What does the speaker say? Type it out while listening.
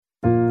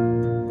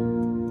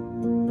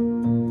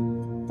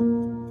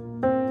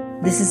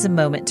This is a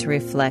moment to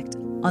reflect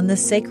on the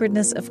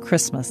sacredness of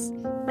Christmas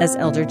as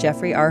Elder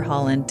Jeffery R.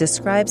 Holland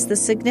describes the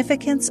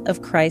significance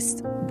of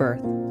Christ's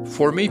birth.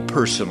 For me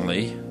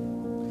personally,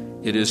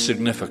 it is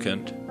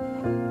significant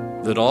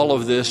that all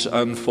of this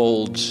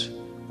unfolds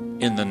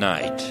in the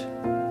night.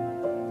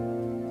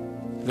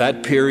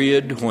 That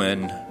period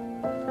when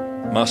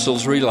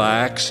muscles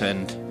relax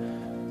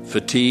and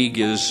fatigue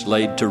is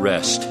laid to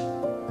rest.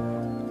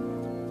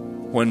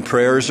 When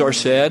prayers are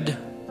said,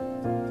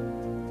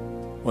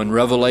 when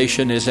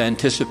revelation is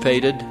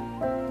anticipated,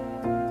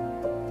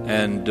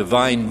 and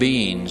divine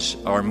beings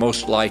are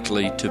most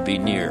likely to be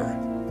near.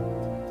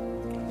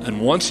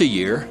 And once a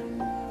year,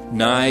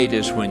 night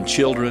is when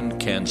children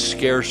can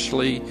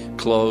scarcely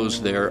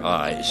close their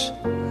eyes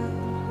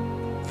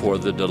for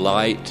the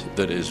delight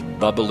that is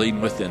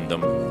bubbling within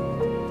them,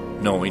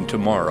 knowing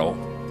tomorrow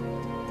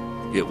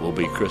it will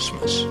be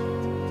Christmas.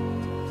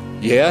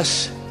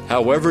 Yes,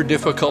 however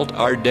difficult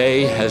our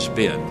day has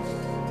been,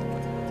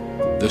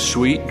 the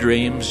sweet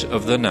dreams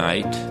of the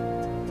night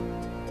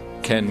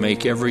can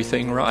make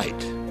everything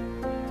right.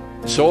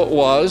 So it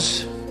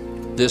was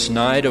this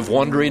night of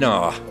wondering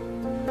awe,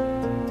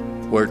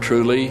 where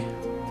truly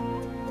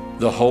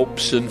the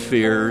hopes and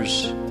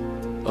fears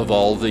of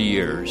all the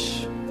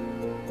years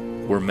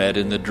were met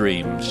in the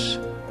dreams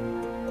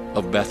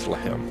of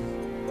Bethlehem.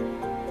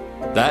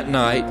 That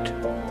night,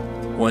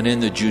 when in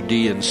the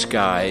Judean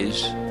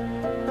skies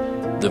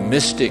the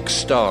mystic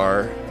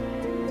star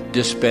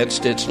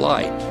dispensed its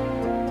light,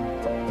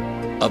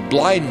 a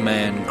blind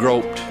man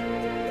groped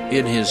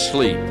in his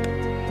sleep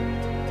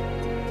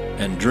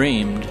and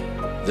dreamed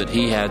that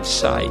he had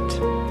sight.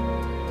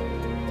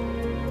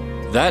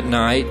 That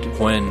night,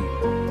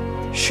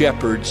 when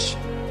shepherds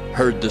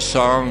heard the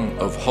song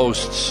of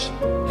hosts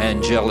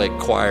angelic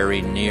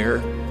choiring near,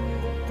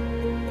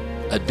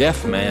 a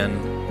deaf man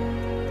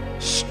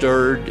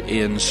stirred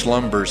in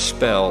slumber's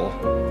spell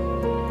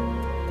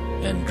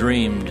and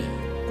dreamed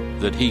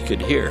that he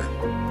could hear.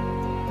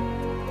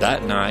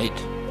 That night,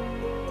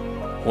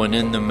 when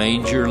in the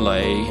manger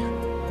lay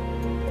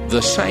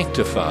the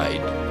sanctified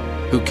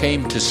who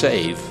came to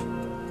save,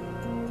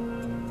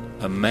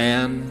 a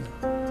man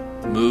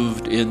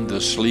moved in the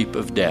sleep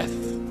of death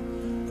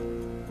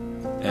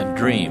and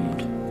dreamed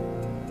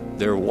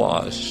there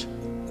was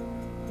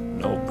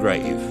no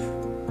grave.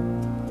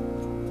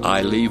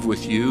 I leave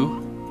with you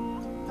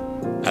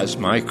as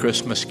my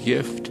Christmas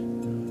gift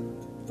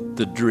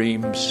the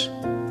dreams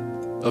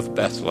of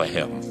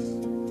Bethlehem,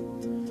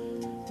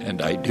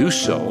 and I do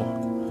so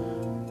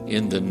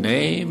in the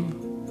name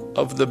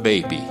of the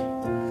baby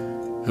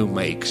who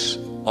makes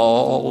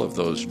all of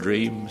those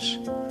dreams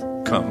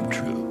come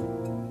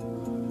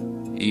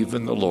true,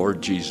 even the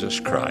Lord Jesus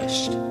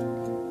Christ.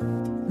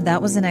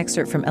 That was an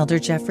excerpt from Elder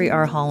Jeffery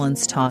R.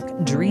 Holland's talk,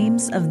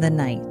 Dreams of the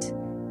Night.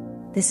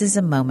 This is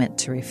a moment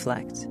to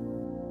reflect.